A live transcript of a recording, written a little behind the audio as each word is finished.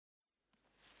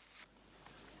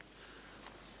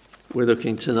We're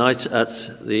looking tonight at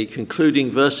the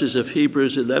concluding verses of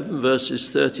Hebrews 11,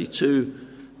 verses 32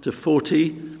 to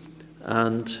 40.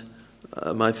 And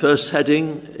my first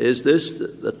heading is this,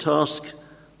 the task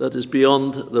that is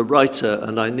beyond the writer.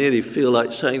 And I nearly feel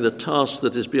like saying the task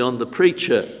that is beyond the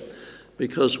preacher,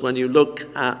 because when you look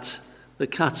at the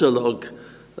catalogue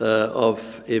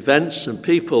of events and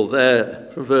people there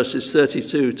from verses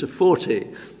 32 to 40,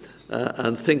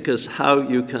 and think as how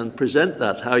you can present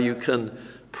that, how you can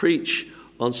preach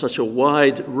on such a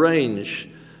wide range,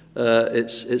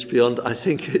 it's beyond, I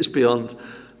think it's beyond,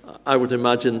 I would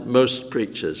imagine, most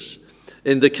preachers.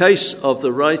 In the case of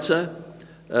the writer,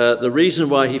 the reason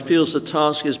why he feels the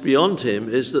task is beyond him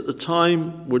is that the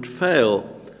time would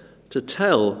fail to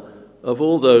tell of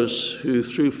all those who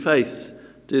through faith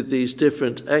did these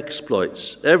different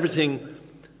exploits. Everything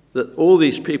that all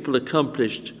these people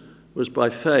accomplished was by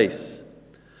faith.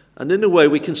 And in a way,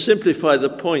 we can simplify the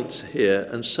point here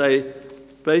and say,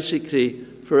 basically,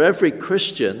 for every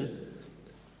Christian,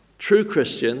 true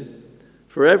Christian,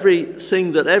 for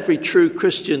everything that every true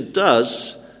Christian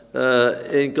does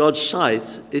in God's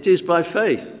sight, it is by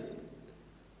faith.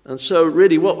 And so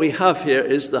really what we have here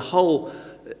is the whole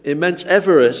immense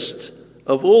Everest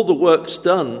of all the works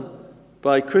done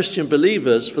by Christian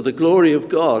believers for the glory of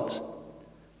God.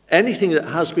 Anything that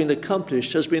has been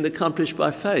accomplished by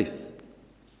faith.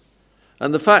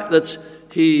 And the fact that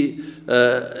he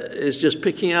is just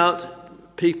picking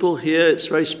out people here, it's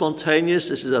very spontaneous.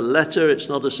 This is a letter, it's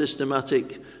not a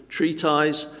systematic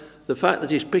treatise. The fact that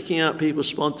he's picking out people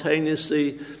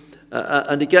spontaneously,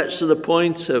 and he gets to the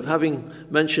point of having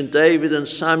mentioned David and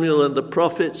Samuel and the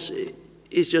prophets,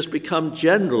 he's just become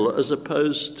general as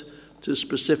opposed to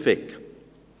specific.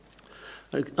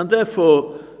 And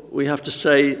therefore, we have to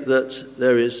say that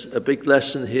there is a big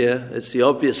lesson here. It's the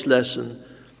obvious lesson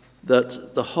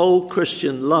that the whole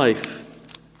Christian life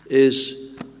is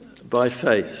by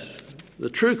faith, the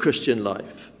true Christian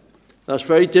life. That's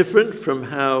very different from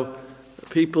how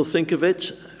people think of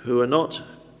it who are not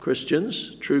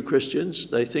Christians, true Christians.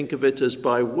 They think of it as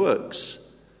by works.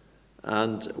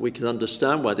 And we can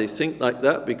understand why they think like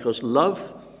that, because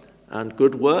love and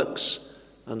good works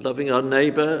and loving our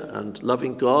neighbour and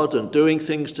loving God and doing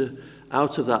things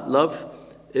out of that love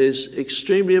is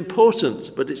extremely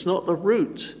important, but it's not the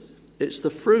root. It's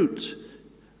the fruit,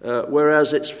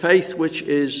 whereas it's faith which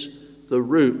is the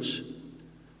root.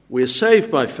 We are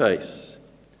saved by faith.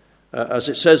 As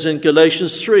it says in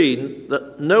Galatians 3,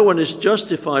 that no one is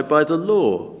justified by the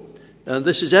law. And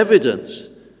this is evident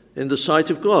in the sight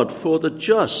of God, for the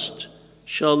just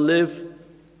shall live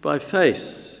by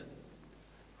faith.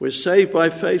 We're saved by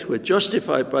faith, we're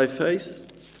justified by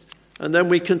faith, and then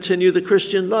we continue the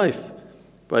Christian life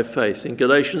by faith. In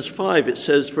Galatians 5 it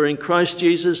says, for in Christ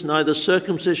Jesus neither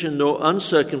circumcision nor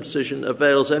uncircumcision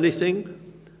avails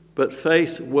anything, but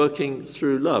faith working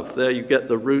through love. There you get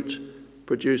the root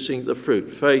producing the fruit.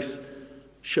 Faith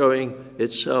showing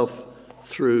itself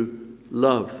through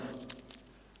love.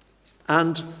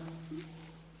 And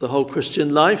the whole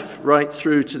Christian life, right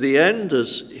through to the end,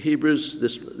 as Hebrews,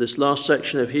 this last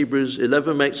section of Hebrews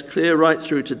 11 makes clear, right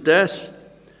through to death,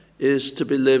 is to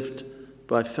be lived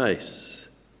by faith.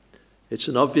 It's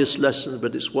an obvious lesson,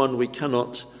 but it's one we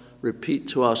cannot repeat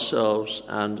to ourselves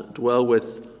and dwell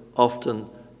with often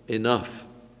enough.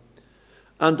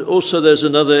 And also there's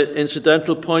another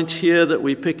incidental point here that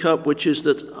we pick up, which is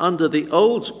that under the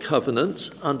Old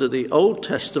Covenant, under the Old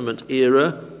Testament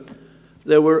era,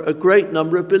 there were a great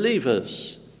number of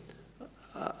believers.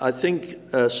 I think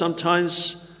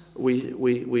sometimes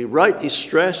we rightly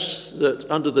stress that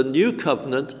under the New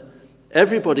Covenant,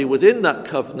 everybody within that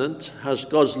covenant has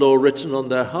God's law written on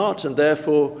their heart, and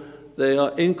therefore they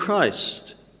are in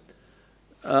Christ.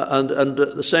 And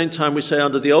at the same time we say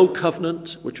under the Old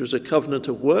Covenant, which was a covenant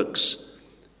of works,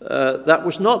 that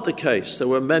was not the case. There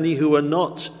were many who were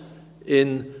not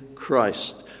in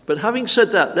Christ. But having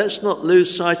said that, let's not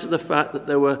lose sight of the fact that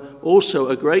there were also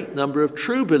a great number of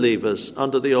true believers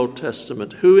under the Old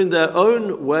Testament who in their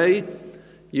own way,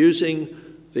 using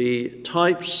the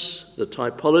types, the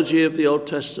typology of the Old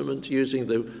Testament, using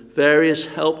the various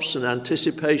helps and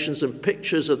anticipations and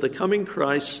pictures of the coming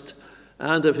Christ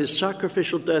and of his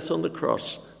sacrificial death on the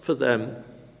cross for them,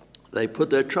 they put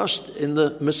their trust in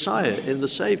the Messiah, in the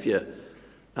Saviour,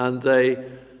 and they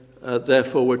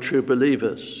therefore were true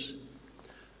believers.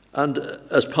 And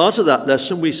as part of that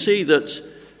lesson, we see that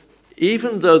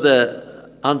even though their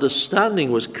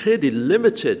understanding was clearly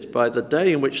limited by the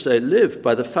day in which they lived,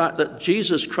 by the fact that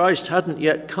Jesus Christ hadn't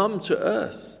yet come to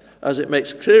earth, as it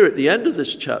makes clear at the end of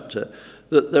this chapter,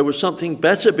 that there was something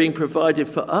better being provided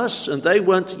for us, and they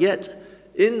weren't yet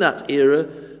in that era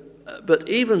But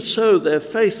even so, their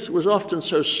faith was often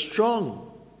so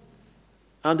strong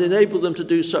and enabled them to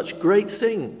do such great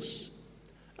things.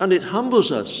 And it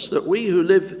humbles us that we who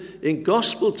live in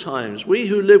gospel times, we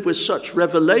who live with such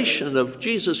revelation of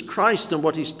Jesus Christ and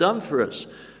what he's done for us,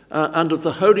 and of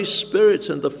the Holy Spirit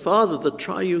and the Father, the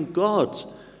triune God,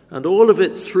 and all of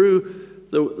it through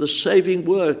the saving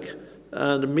work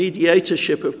and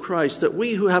mediatorship of Christ, that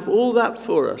we who have all that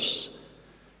for us,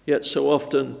 yet so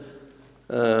often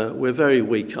we're very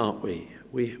weak, aren't we?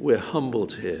 We're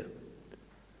humbled here.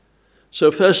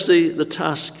 So firstly, the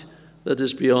task that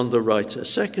is beyond the writer.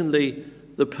 Secondly,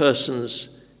 the persons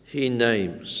he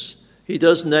names. He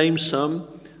does name some.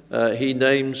 He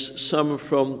names some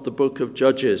from the book of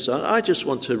Judges. I just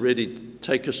want to really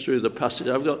take us through the passage.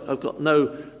 I've got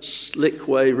no slick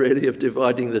way really of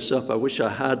dividing this up. I wish I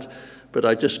had, but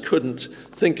I just couldn't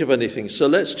think of anything. So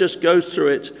let's just go through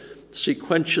it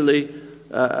sequentially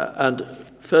and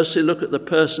firstly look at the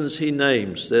persons he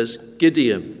names. There's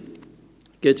Gideon.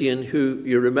 Gideon, who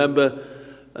you remember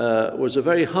was a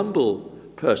very humble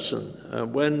person.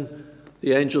 And when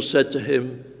the angel said to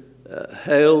him,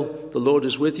 "Hail, the Lord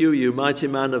is with you, you mighty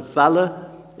man of valor,"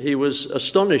 he was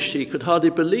astonished. He could hardly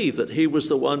believe that he was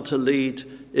the one to lead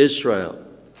Israel.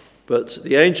 But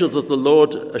the angel of the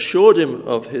Lord assured him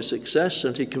of his success,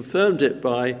 and he confirmed it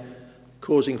by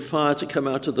causing fire to come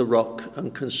out of the rock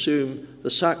and consume the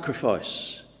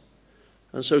sacrifice.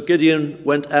 And so Gideon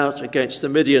went out against the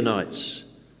Midianites.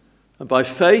 And by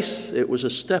faith, it was a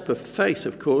step of faith,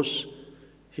 of course,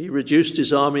 he reduced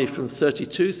his army from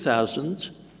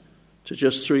 32,000 to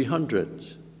just 300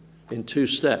 in 2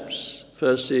 steps.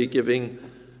 Firstly, giving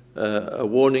a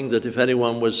warning that if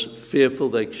anyone was fearful,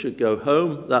 they should go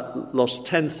home. That lost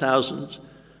 10,000.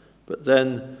 But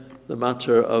then the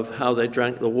matter of how they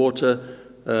drank the water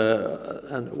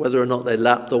and whether or not they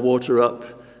lapped the water up,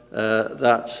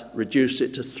 that reduced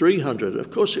it to 300. Of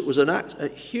course, it was a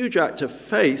huge act of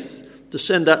faith to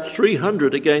send out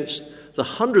 300 against the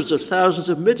hundreds of thousands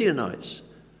of Midianites,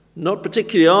 not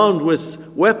particularly armed with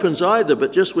weapons either,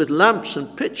 but just with lamps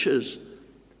and pitchers,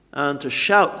 and to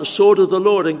shout the sword of the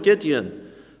Lord and Gideon.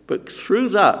 But through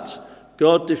that,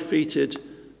 God defeated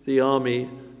the army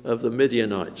of the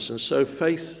Midianites. And so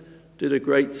faith did a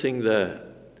great thing there.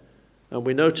 And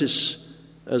we notice,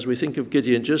 as we think of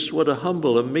Gideon, just what a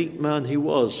humble and meek man he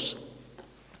was.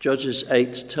 Judges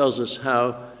 8 tells us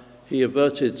how he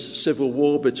averted civil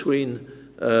war between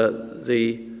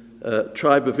the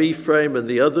tribe of Ephraim and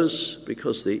the others,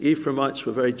 because the Ephraimites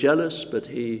were very jealous, but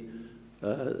he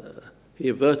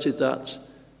averted that.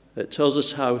 It tells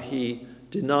us how he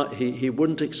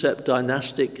wouldn't accept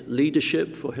dynastic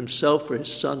leadership for himself, for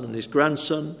his son and his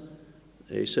grandson.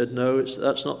 He said, no,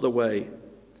 that's not the way.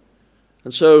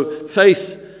 And so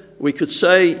faith, we could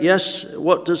say, yes,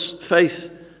 what does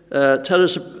faith tell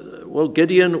us? Well,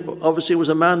 Gideon obviously was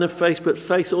a man of faith, but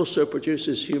faith also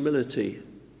produces humility.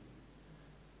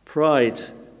 Pride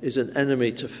is an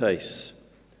enemy to faith.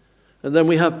 And then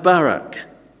we have Barak.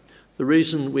 The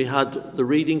reason we had the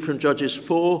reading from Judges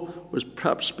 4 was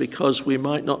perhaps because we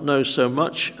might not know so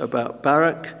much about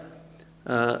Barak.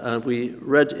 And we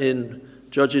read in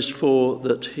Judges 4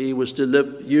 that he was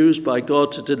used by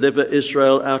God to deliver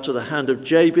Israel out of the hand of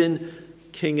Jabin,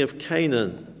 king of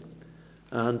Canaan.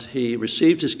 And he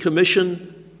received his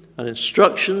commission and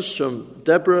instructions from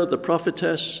Deborah, the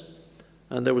prophetess,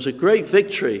 and there was a great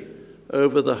victory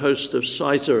over the host of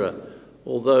Sisera,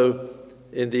 although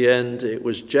in the end it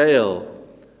was Jael,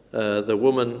 the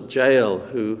woman Jael,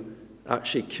 who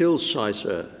actually killed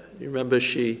Sisera. You remember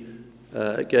she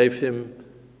gave him,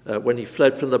 when he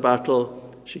fled from the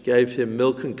battle, she gave him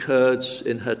milk and curds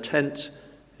in her tent.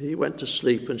 He went to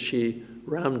sleep and she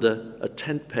rammed a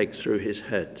tent peg through his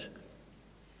head.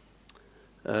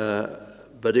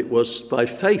 But it was by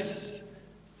faith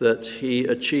that he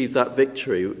achieved that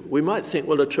victory. We might think,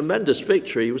 well, a tremendous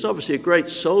victory. He was obviously a great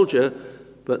soldier,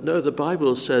 but no, the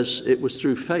Bible says it was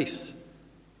through faith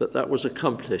that was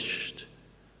accomplished.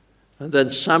 And then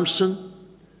Samson,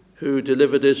 who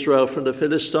delivered Israel from the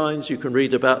Philistines. You can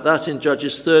read about that in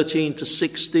Judges 13 to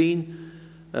 16.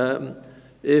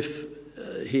 If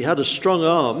he had a strong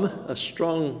arm, a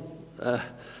strong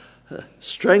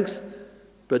strength,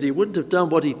 but he wouldn't have done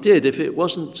what he did if it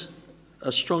wasn't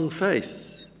a strong faith.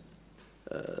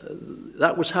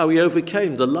 That was how he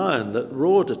overcame the lion that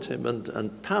roared at him and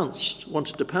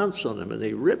wanted to pounce on him, and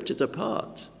he ripped it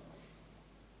apart.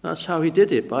 That's how he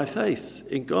did it, by faith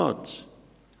in God.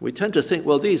 We tend to think,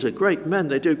 well, these are great men,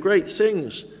 they do great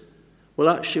things. Well,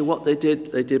 actually what they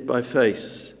did by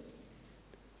faith.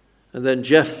 And then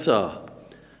Jephthah.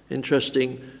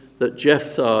 Interesting that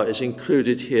Jephthah is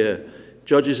included here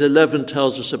Judges 11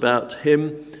 tells us about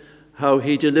him, how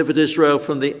he delivered Israel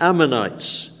from the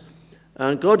Ammonites.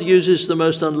 And God uses the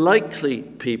most unlikely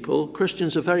people.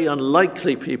 Christians are very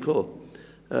unlikely people.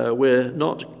 We're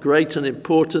not great and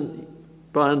important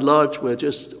by and large. We're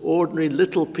just ordinary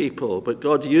little people, but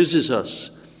God uses us.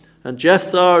 And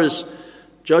Jephthah, as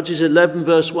Judges 11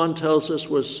 verse 1 tells us,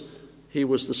 was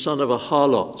the son of a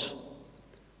harlot.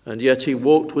 And yet he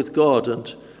walked with God.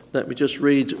 And let me just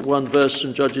read one verse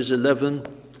from Judges 11,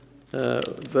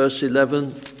 verse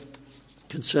 11,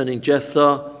 concerning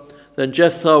Jephthah. Then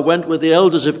Jephthah went with the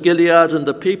elders of Gilead, and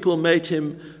the people made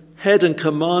him head and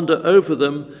commander over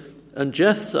them. And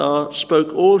Jephthah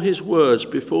spoke all his words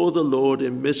before the Lord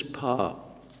in Mizpah.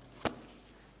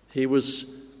 He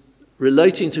was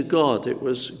relating to God. It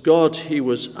was God he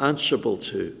was answerable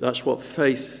to. That's what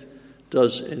faith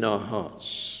does in our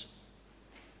hearts.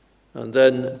 And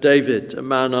then David, a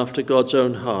man after God's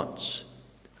own heart.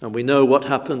 And we know what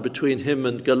happened between him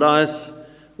and Goliath.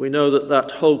 We know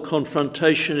that whole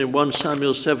confrontation in 1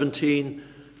 Samuel 17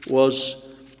 was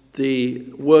the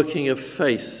working of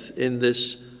faith in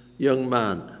this young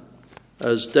man.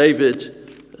 As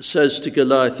David says to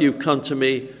Goliath, "You've come to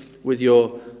me with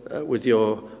your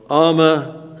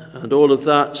armor and all of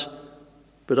that,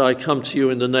 but I come to you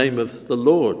in the name of the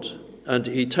Lord." And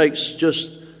he takes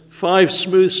just 5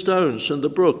 smooth stones from the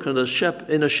brook and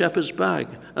in a shepherd's bag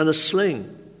and a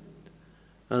sling.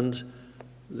 And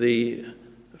the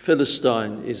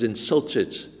Philistine is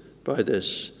insulted by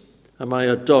this. "Am I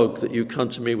a dog that you come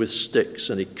to me with sticks?"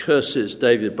 And he curses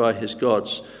David by his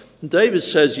gods. And David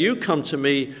says, "You come to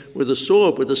me with a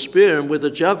sword, with a spear, and with a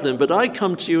javelin, but I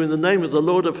come to you in the name of the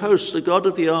Lord of hosts, the God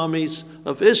of the armies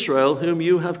of Israel, whom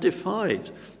you have defied.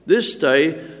 This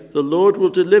day the Lord will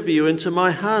deliver you into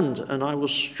my hand, and I will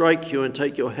strike you and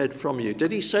take your head from you."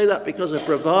 Did he say that because of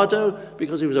bravado,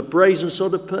 because he was a brazen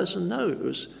sort of person? No, it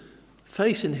was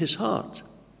faith in his heart.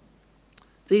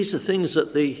 These are things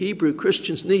that the Hebrew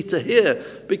Christians need to hear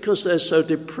because they're so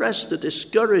depressed and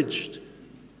discouraged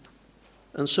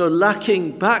and so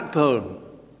lacking backbone.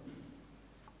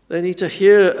 They need to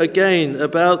hear again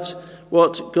about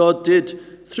what God did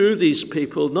through these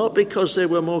people, not because they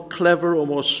were more clever or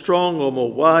more strong or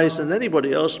more wise than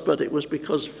anybody else, but it was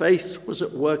because faith was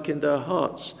at work in their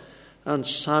hearts, and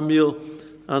Samuel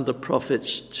and the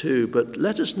prophets too. But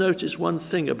let us notice one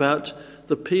thing about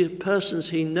the persons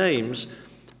he names.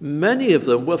 Many of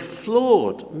them were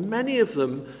flawed. Many of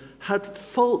them had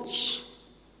faults.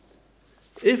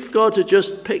 If God had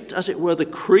just picked, as it were, the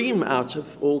cream out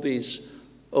of all these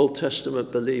Old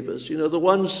Testament believers, the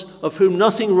ones of whom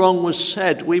nothing wrong was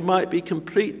said, we might be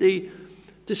completely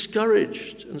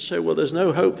discouraged and say, well, there's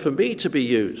no hope for me to be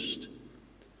used.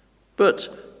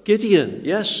 But Gideon,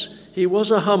 yes, he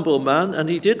was a humble man and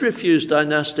he did refuse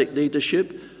dynastic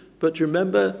leadership, but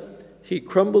remember, he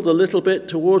crumbled a little bit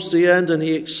towards the end and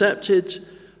he accepted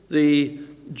the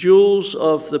jewels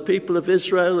of the people of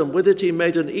Israel, and with it he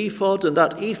made an ephod, and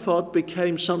that ephod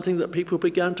became something that people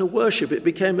began to worship. It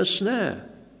became a snare.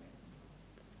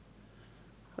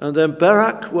 And then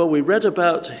Barak, well, we read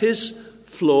about his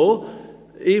flaw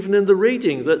even in the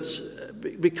reading,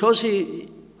 that because he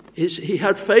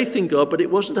had faith in God, but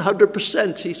it wasn't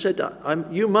 100%. He said,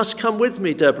 "You must come with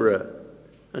me, Deborah."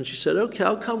 And she said, "Okay,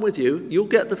 I'll come with you. You'll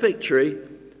get the victory,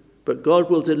 but God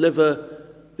will deliver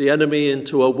the enemy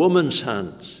into a woman's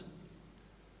hands."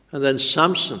 And then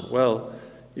Samson, well,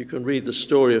 you can read the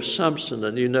story of Samson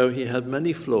and you know he had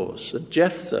many flaws. And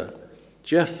Jephthah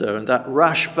and that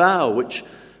rash vow which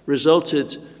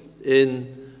resulted in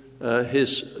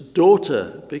his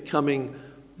daughter becoming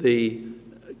the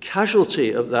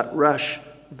casualty of that rash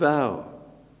vow.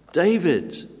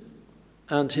 David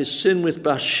and his sin with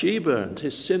Bathsheba and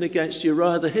his sin against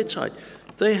Uriah the Hittite,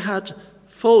 they had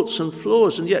faults and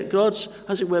flaws, and yet God's,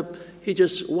 as it were, he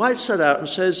just wipes that out and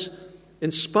says, in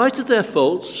spite of their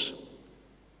faults,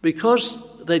 because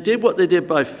they did what they did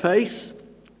by faith,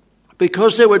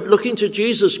 because they were looking to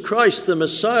Jesus Christ, the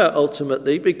Messiah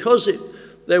ultimately, because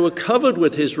they were covered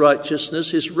with his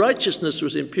righteousness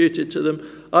was imputed to them,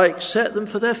 I accept them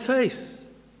for their faith.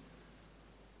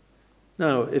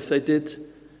 Now,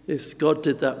 if God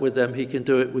did that with them, he can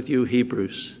do it with you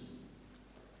Hebrews,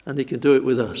 and he can do it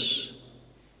with us.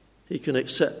 He can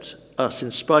accept us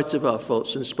in spite of our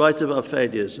faults, in spite of our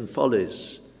failures and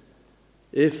follies.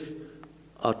 If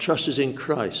our trust is in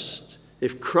Christ,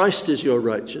 if Christ is your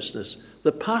righteousness,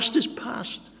 the past is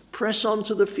past. Press on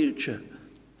to the future,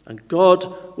 and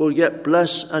God will yet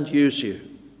bless and use you.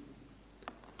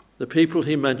 The people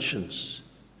he mentions.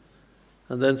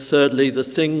 And then thirdly, the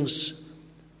things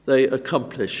they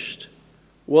accomplished.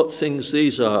 What things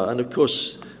these are. And of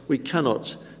course, we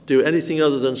cannot do anything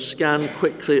other than scan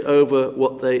quickly over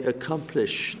what they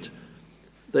accomplished.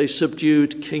 They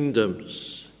subdued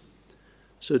kingdoms.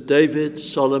 So David,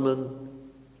 Solomon,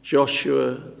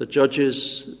 Joshua, the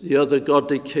judges, the other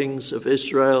godly kings of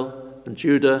Israel and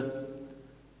Judah,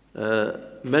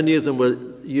 many of them were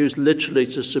used literally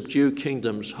to subdue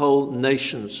kingdoms, whole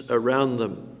nations around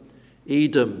them.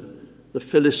 Edom, the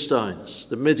Philistines,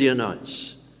 the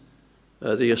Midianites,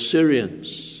 the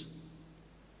Assyrians.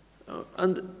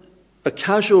 And a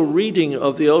casual reading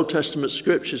of the Old Testament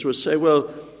scriptures would say,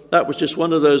 well, that was just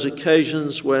one of those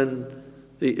occasions when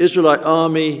the Israelite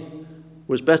army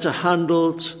was better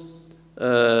handled,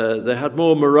 they had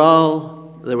more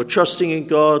morale, they were trusting in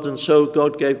God, and so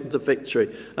God gave them the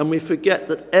victory. And we forget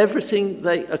that everything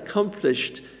they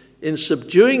accomplished in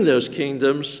subduing those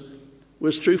kingdoms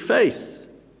was through faith.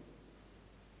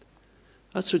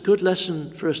 That's a good lesson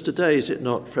for us today, is it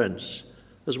not, friends?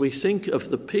 As we think of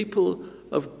the people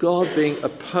of God being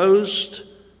opposed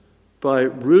by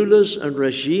rulers and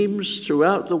regimes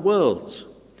throughout the world,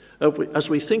 as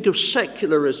we think of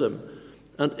secularism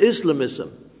and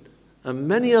Islamism and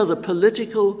many other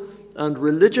political and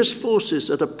religious forces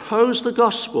that oppose the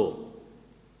gospel,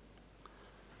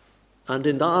 and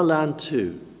in our land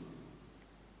too,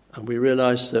 and we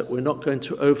realize that we're not going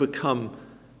to overcome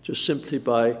just simply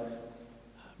by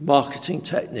marketing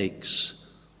techniques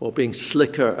or being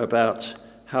slicker about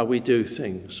how we do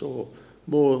things or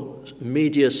more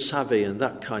media savvy and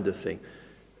that kind of thing.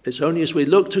 It's only as we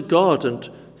look to God and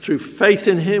through faith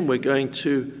in him we're going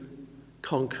to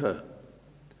conquer.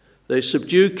 They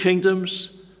subdued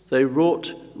kingdoms, they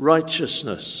wrought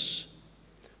righteousness.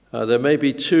 There may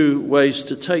be two ways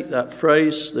to take that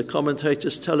phrase. The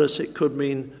commentators tell us it could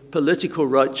mean political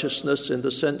righteousness in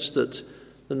the sense that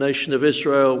the nation of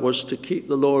Israel was to keep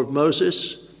the law of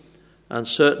Moses, and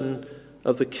certain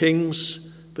of the kings,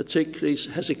 particularly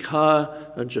Hezekiah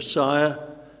and Josiah,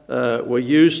 were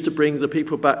used to bring the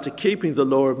people back to keeping the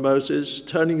law of Moses,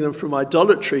 turning them from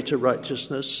idolatry to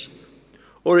righteousness.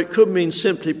 Or it could mean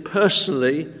simply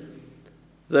personally,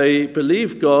 they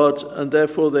believed God and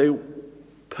therefore they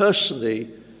personally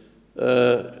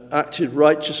acted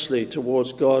righteously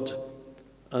towards God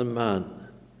and man.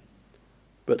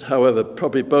 But however,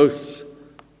 probably both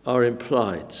are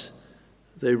implied.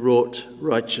 They wrought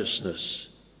righteousness.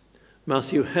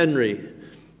 Matthew Henry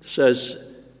says,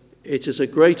 "It is a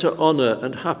greater honor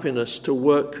and happiness to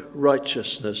work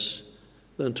righteousness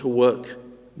than to work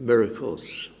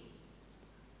miracles."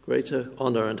 Greater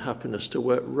honor and happiness to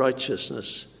work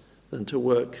righteousness than to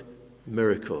work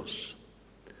miracles.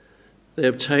 They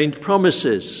obtained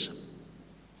promises.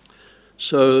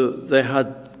 So they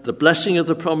had the blessing of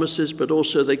the promises, but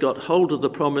also they got hold of the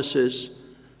promises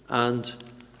and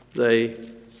they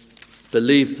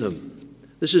believed them.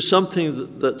 This is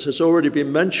something that has already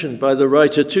been mentioned by the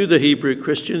writer to the Hebrew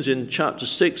Christians in chapter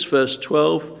 6, verse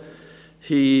 12.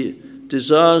 He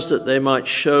desires that they might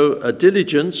show a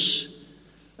diligence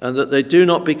and that they do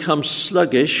not become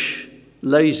sluggish,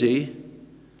 lazy,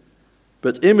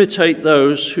 but imitate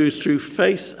those who through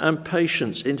faith and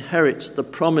patience inherit the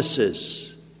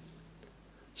promises.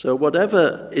 So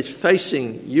whatever is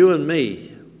facing you and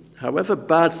me, however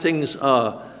bad things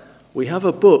are, we have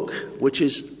a book which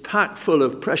is packed full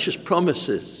of precious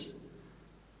promises.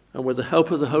 And with the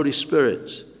help of the Holy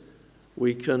Spirit,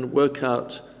 we can work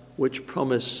out which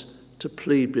promise to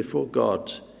plead before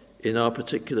God in our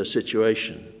particular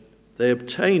situation. They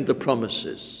obtained the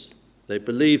promises, they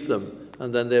believed them,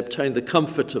 and then they obtained the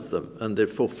comfort of them and the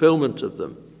fulfillment of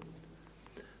them.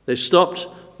 They stopped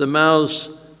the mouths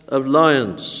of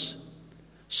lions.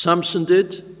 Samson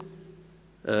did,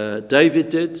 David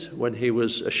did when he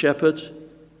was a shepherd,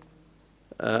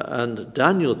 and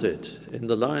Daniel did in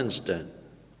the lion's den,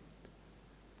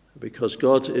 because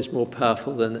God is more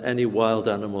powerful than any wild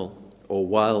animal or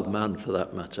wild man for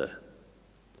that matter.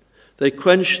 They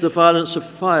quenched the violence of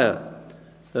fire.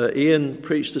 Ian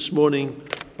preached this morning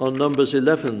on Numbers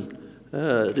 11.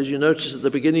 Did you notice at the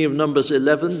beginning of Numbers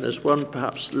 11, there's one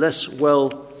perhaps less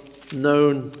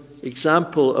well-known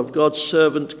example of God's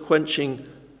servant quenching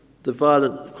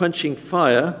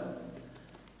fire.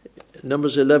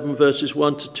 Numbers 11, verses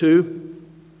 1 to 2.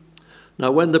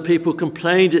 Now when the people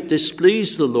complained, it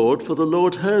displeased the Lord, for the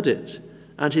Lord heard it,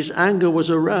 and his anger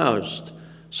was aroused.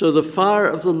 So the fire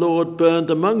of the Lord burned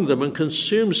among them and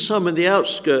consumed some in the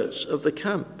outskirts of the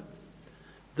camp.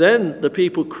 Then the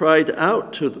people cried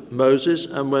out to Moses,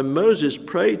 and when Moses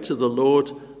prayed to the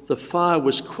Lord, the fire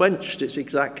was quenched. It's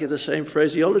exactly the same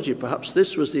phraseology. Perhaps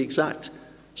this was the exact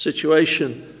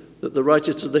situation that the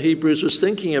writer to the Hebrews was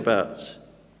thinking about.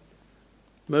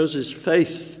 Moses'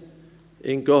 faith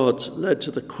in God led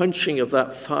to the quenching of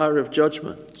that fire of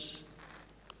judgment.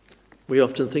 We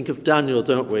often think of Daniel,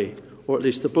 don't we? Or at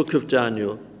least the book of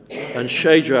Daniel, and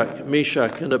Shadrach,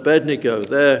 Meshach, and Abednego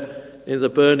there in the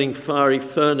burning fiery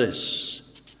furnace,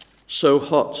 so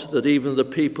hot that even the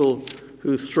people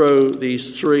who throw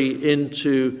these three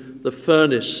into the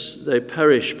furnace, they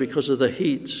perish because of the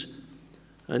heat.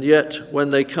 And yet, when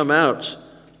they come out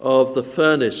of the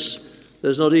furnace,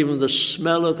 there's not even the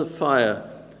smell of the fire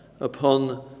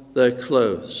upon their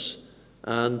clothes.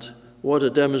 And what a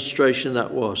demonstration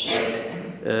that was.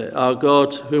 Our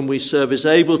God, whom we serve, is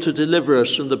able to deliver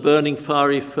us from the burning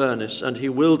fiery furnace, and he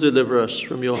will deliver us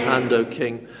from your hand, O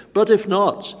King. But if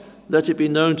not, let it be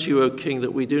known to you, O King,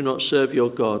 that we do not serve your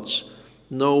gods,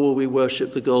 nor will we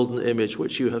worship the golden image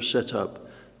which you have set up.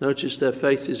 Notice their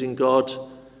faith is in God.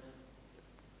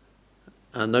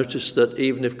 And notice that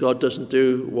even if God doesn't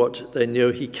do what they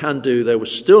know he can do, they were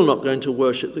still not going to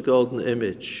worship the golden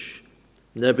image.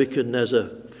 Nebuchadnezzar,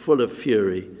 full of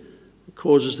fury,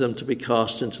 causes them to be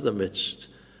cast into the midst.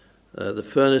 The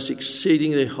furnace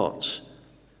exceedingly hot,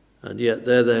 and yet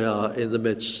there they are in the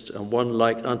midst, and one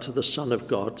like unto the Son of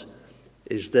God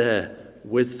is there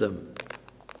with them.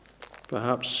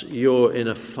 Perhaps you're in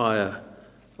a fire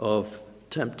of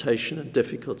temptation and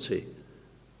difficulty.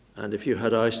 And if you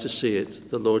had eyes to see it,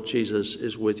 the Lord Jesus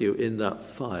is with you in that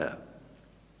fire.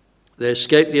 They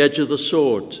escaped the edge of the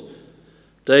sword.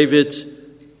 David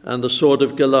and the sword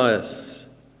of Goliath.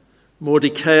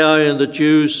 Mordecai and the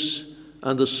Jews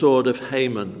and the sword of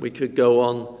Haman. We could go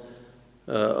on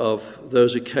of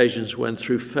those occasions when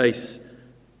through faith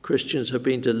Christians have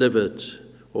been delivered,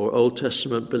 or Old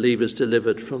Testament believers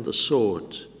delivered from the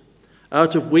sword.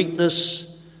 Out of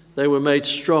weakness they were made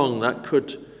strong. That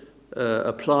could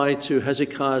apply to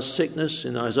Hezekiah's sickness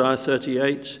in Isaiah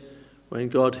 38, when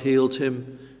God healed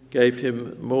him, gave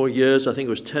him more years. I think it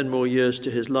was 10 more years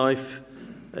to his life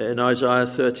in Isaiah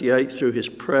 38 through his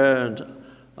prayer, and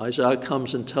Isaiah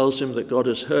comes and tells him that God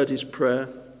has heard his prayer.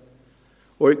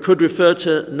 Or it could refer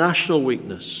to national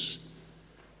weakness.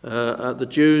 The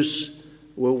Jews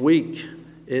were weak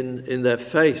in their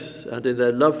faith and in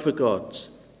their love for God,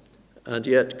 and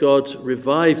yet God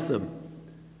revived them.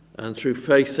 And through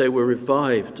faith they were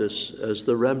revived as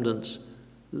the remnant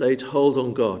laid hold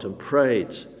on God and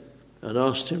prayed and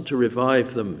asked him to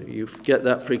revive them. You get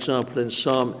that, for example, in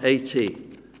Psalm 80.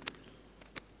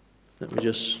 Let me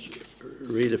just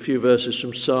read a few verses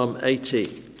from Psalm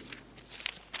 80.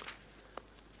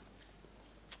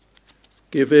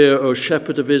 Give ear, O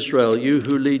shepherd of Israel, you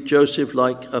who lead Joseph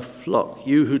like a flock,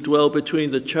 you who dwell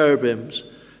between the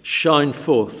cherubims, shine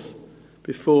forth.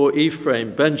 Before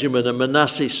Ephraim, Benjamin, and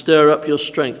Manasseh, stir up your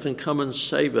strength and come and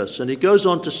save us. And he goes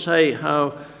on to say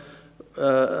how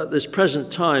at this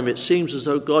present time it seems as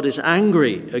though God is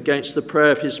angry against the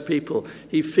prayer of his people.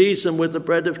 He feeds them with the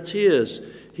bread of tears.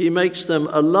 He makes them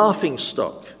a laughing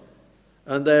stock,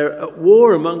 and they're at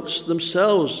war amongst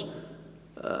themselves.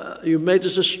 You've made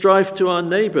us a strife to our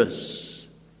neighbors.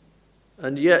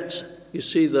 And yet you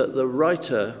see that the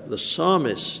writer, the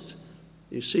psalmist,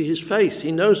 you see his faith.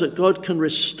 He knows that God can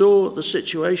restore the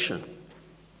situation.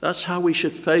 That's how we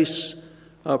should face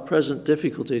our present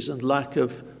difficulties and lack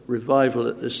of revival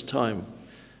at this time.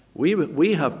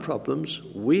 We have problems,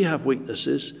 we have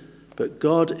weaknesses, but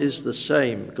God is the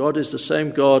same. God is the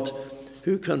same God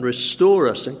who can restore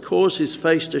us and cause his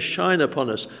face to shine upon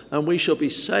us, and we shall be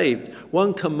saved.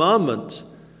 One commandment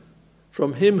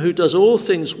from him who does all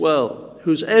things well,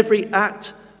 whose every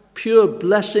act pure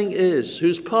blessing is,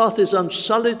 whose path is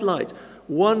unsullied light.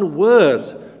 One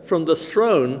word from the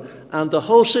throne and the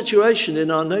whole situation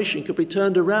in our nation could be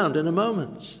turned around in a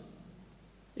moment,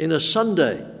 in a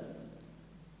Sunday,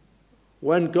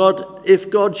 if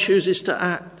God chooses to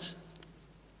act.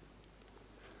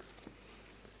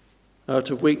 Out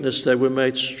of weakness they were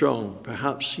made strong.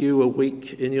 Perhaps you were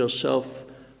weak in yourself,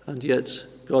 and yet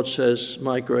God says,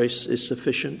 my grace is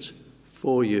sufficient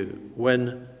for you.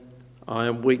 When I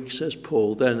am weak, says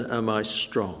Paul, then am I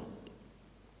strong.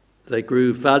 They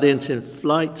grew valiant in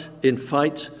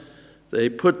fight. They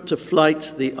put to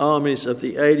flight the armies of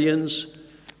the aliens.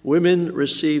 Women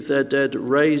received their dead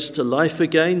raised to life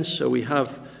again. So we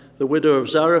have the widow of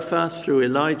Zarephath through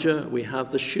Elijah. We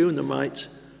have the Shunammite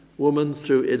woman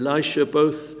through Elisha.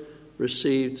 Both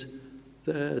received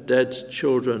their dead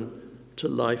children to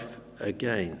life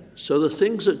again. So the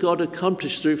things that God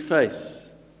accomplished through faith.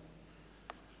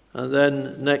 And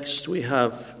then next we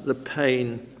have the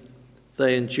pain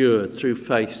they endured through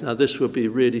faith. Now this would be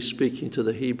really speaking to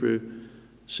the Hebrew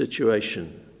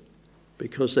situation,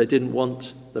 because they didn't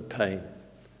want the pain.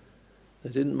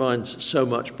 They didn't mind so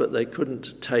much, but they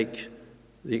couldn't take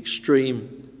the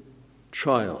extreme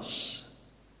trials.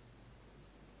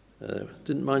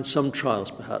 Didn't mind some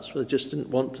trials perhaps, but they just didn't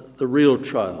want the real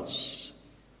trials.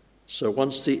 So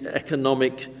once the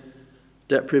economic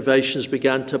deprivations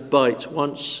began to bite,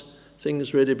 once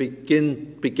things really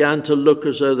began to look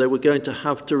as though they were going to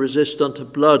have to resist unto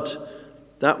blood,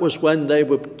 that was when they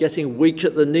were getting weak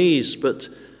at the knees. But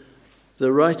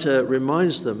the writer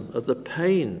reminds them of the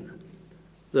pain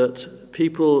that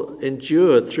people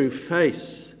endured through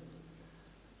faith.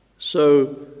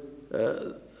 So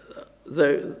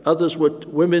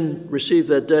women received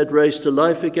their dead raised to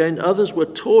life again. Others were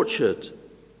tortured,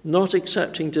 not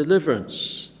accepting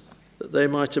deliverance, that they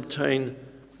might obtain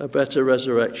a better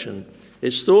resurrection.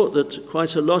 It's thought that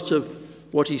quite a lot of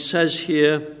what he says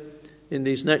here in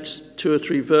these next 2 or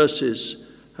 3 verses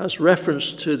has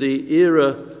reference to the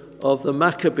era of the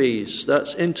Maccabees.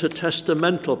 That's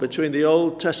intertestamental between the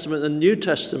Old Testament and New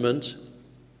Testament,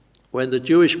 when the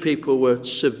Jewish people were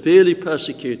severely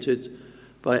persecuted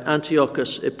by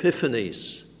Antiochus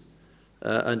Epiphanes.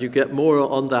 And you get more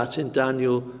on that in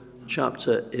Daniel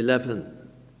chapter 11.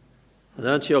 And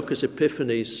Antiochus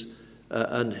Epiphanes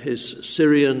and his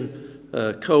Syrian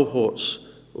cohorts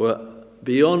were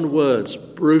beyond words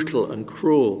brutal and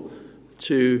cruel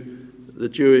to the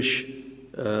Jewish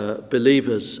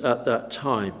believers at that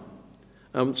time.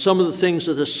 Some of the things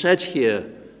that are said here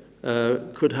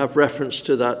could have reference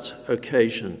to that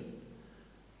occasion.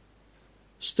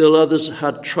 Still others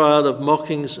had trial of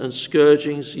mockings and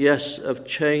scourgings, yes, of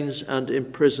chains and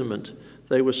imprisonment.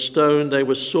 They were stoned, they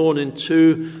were sawn in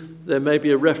two. There may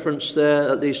be a reference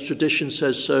there, at least tradition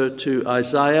says so, to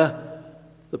Isaiah,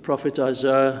 the prophet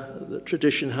Isaiah. The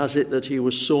tradition has it that he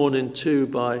was sawn in two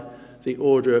by the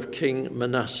order of King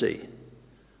Manasseh.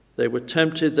 They were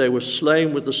tempted, they were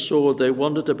slain with the sword, they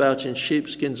wandered about in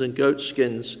sheepskins and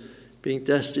goatskins, being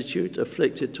destitute,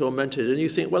 afflicted, tormented. And you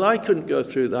think, well, I couldn't go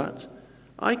through that.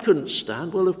 I couldn't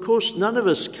stand. Well, of course, none of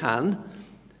us can.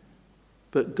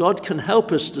 But God can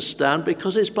help us to stand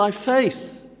because it's by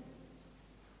faith.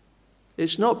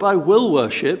 It's not by will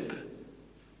worship.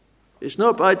 It's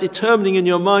not by determining in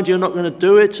your mind you're not going to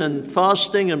do it and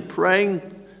fasting and praying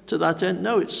to that end.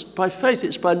 No, it's by faith.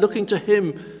 It's by looking to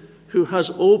him who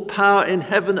has all power in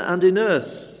heaven and in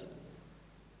earth.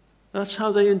 That's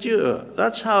how they endure.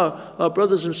 That's how our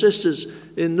brothers and sisters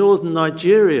in northern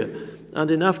Nigeria and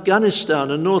in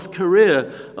Afghanistan and North Korea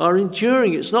are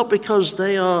enduring. It's not because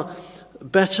they are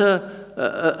better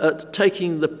at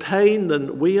taking the pain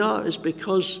than we are. It's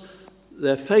because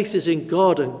their faith is in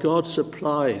God, and God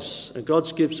supplies, and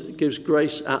God gives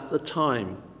grace at the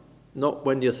time, not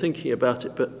when you're thinking about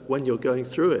it, but when you're going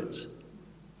through it.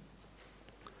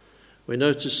 We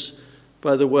notice,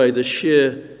 by the way, the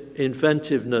sheer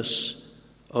inventiveness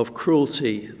of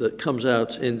cruelty that comes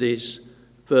out in these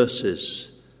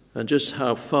verses, and just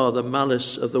how far the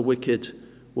malice of the wicked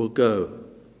will go.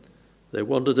 They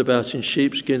wandered about in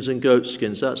sheepskins and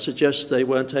goatskins. That suggests they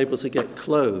weren't able to get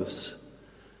clothes,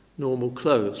 normal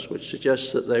clothes, which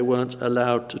suggests that they weren't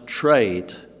allowed to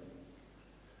trade.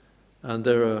 And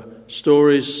there are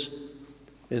stories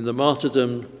in the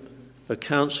martyrdom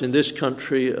accounts in this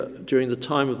country during the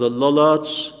time of the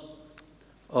Lollards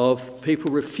of people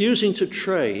refusing to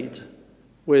trade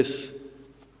with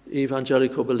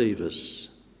evangelical believers.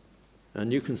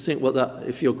 And you can think, well, that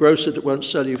if your grocer won't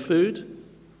sell you food,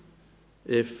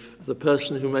 if the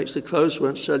person who makes the clothes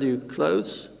won't sell you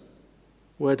clothes,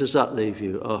 where does that leave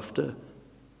you after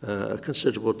a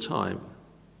considerable time?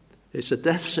 It's a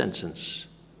death sentence.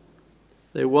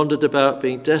 They wandered about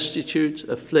being destitute,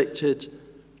 afflicted,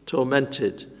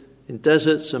 tormented in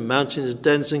deserts and mountains and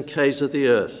dens and caves of the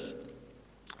earth.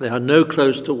 They had no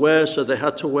clothes to wear, so they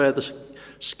had to wear the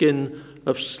skin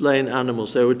of slain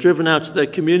animals. They were driven out of their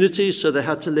communities, so they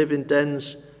had to live in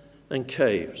dens and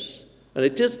caves. And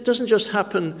it doesn't just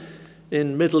happen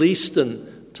in Middle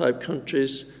Eastern type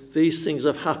countries. These things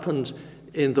have happened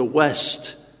in the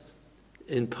West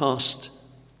in past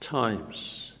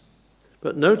times.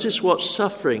 But notice what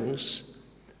sufferings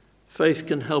faith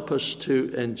can help us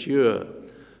to endure.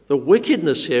 The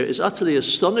wickedness here is utterly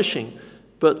astonishing,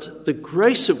 but the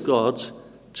grace of God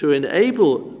to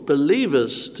enable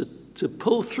believers to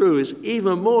pull through is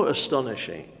even more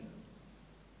astonishing.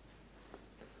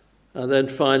 And then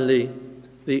finally,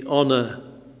 the honor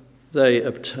they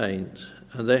obtained.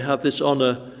 And they have this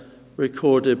honor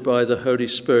recorded by the Holy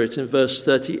Spirit in verse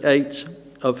 38,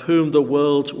 of whom the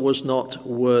world was not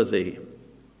worthy.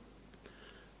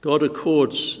 God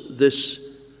accords this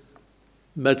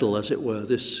medal, as it were,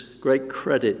 this great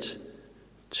credit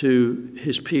to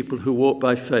his people who walk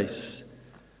by faith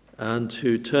and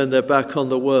who turn their back on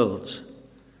the world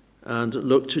and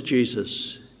look to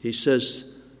Jesus. He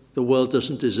says the world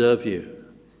doesn't deserve you.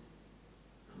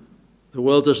 The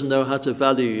world doesn't know how to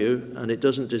value you, and it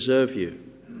doesn't deserve you.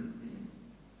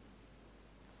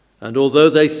 And although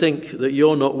they think that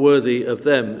you're not worthy of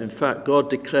them, in fact, God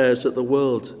declares that the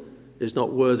world is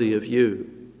not worthy of you.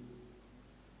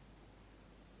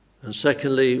 And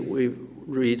secondly, we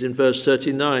read in verse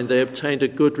 39, they obtained a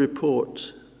good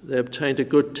report. They obtained a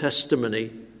good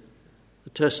testimony, the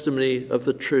testimony of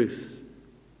the truth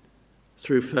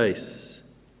through faith.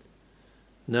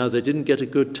 Now, they didn't get a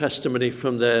good testimony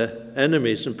from their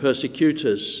enemies and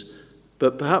persecutors,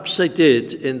 but perhaps they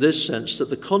did in this sense, that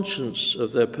the conscience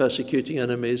of their persecuting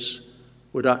enemies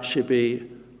would actually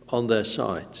be on their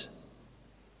side.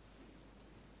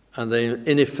 And they,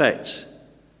 in effect,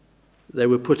 they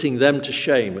were putting them to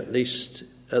shame, at least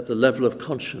at the level of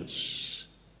conscience.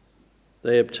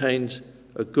 They obtained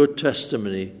a good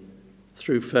testimony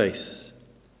through faith.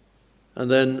 And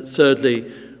then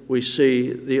thirdly, we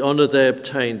see the honor they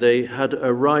obtained. They had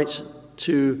a right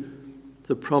to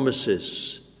the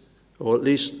promises, or at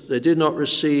least they did not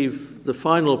receive the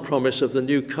final promise of the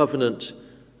new covenant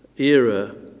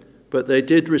era, but they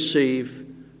did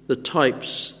receive the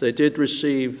types, they did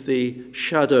receive the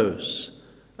shadows,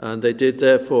 and they did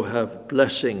therefore have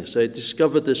blessings. They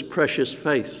discovered this precious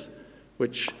faith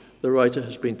which the writer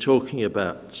has been talking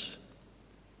about.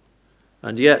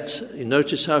 And yet, you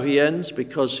notice how he ends,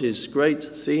 because his great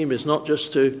theme is not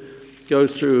just to go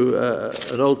through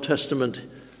an Old Testament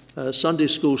Sunday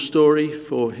school story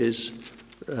for his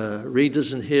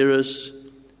readers and hearers.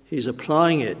 He's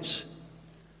applying it.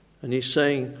 And he's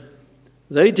saying,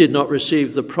 they did not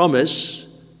receive the promise,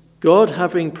 God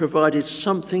having provided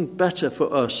something better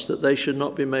for us, that they should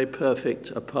not be made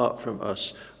perfect apart from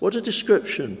us. What a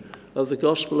description of the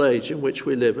gospel age in which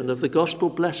we live and of the gospel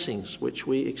blessings which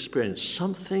we experience.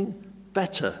 Something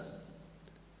better.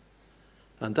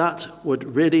 And that would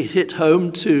really hit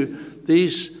home to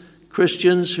these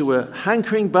Christians who were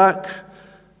hankering back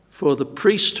for the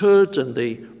priesthood and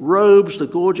the robes, the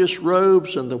gorgeous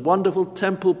robes and the wonderful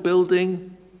temple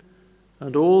building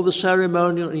and all the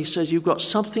ceremonial. And he says, you've got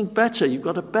something better. You've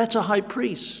got a better high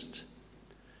priest.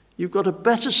 You've got a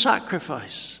better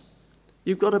sacrifice.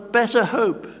 You've got a better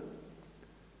hope.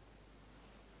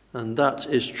 And that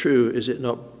is true, is it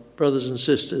not, brothers and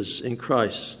sisters in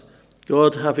Christ?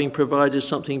 God having provided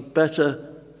something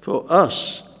better for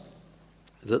us,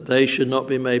 that they should not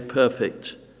be made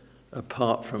perfect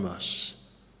apart from us.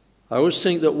 I always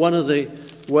think that one of the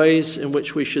ways in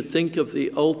which we should think of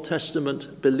the Old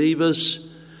Testament believers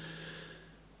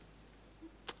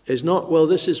is not, well,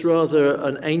 this is rather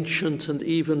an ancient and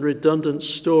even redundant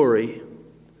story,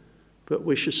 but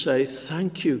we should say,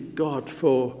 thank you, God,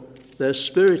 for their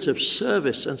spirit of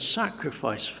service and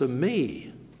sacrifice for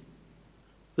me,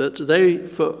 that they,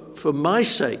 for my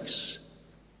sakes,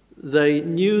 they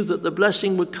knew that the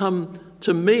blessing would come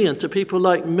to me and to people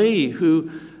like me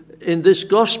who in this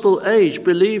gospel age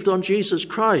believed on Jesus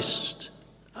Christ.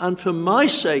 And for my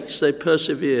sakes they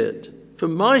persevered. For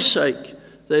my sake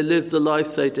they lived the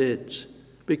life they did,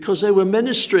 because they were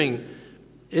ministering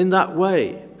in that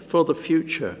way for the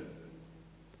future.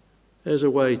 There's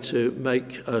a way to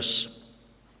make us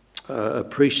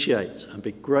appreciate and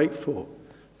be grateful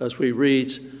as we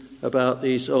read about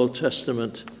these Old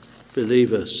Testament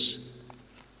believers.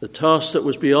 The task that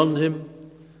was beyond him,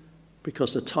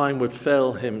 because the time would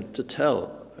fail him to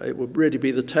tell. It would really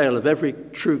be the tale of every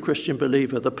true Christian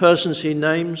believer. The persons he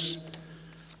names,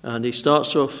 and he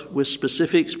starts off with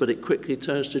specifics, but it quickly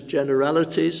turns to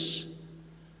generalities.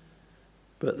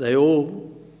 But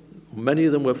many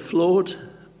of them were flawed.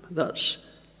 That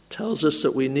tells us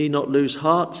that we need not lose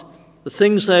heart. The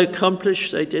things they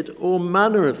accomplished, they did all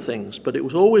manner of things, but it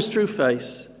was always through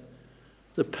faith.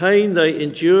 The pain they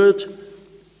endured,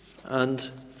 and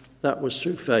that was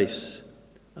through faith,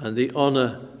 and the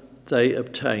honor they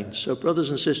obtained. So, brothers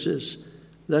and sisters,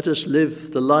 let us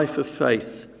live the life of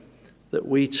faith, that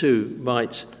we too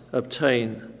might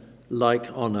obtain like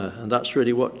honor. And that's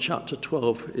really what chapter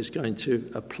 12 is going to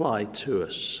apply to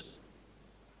us.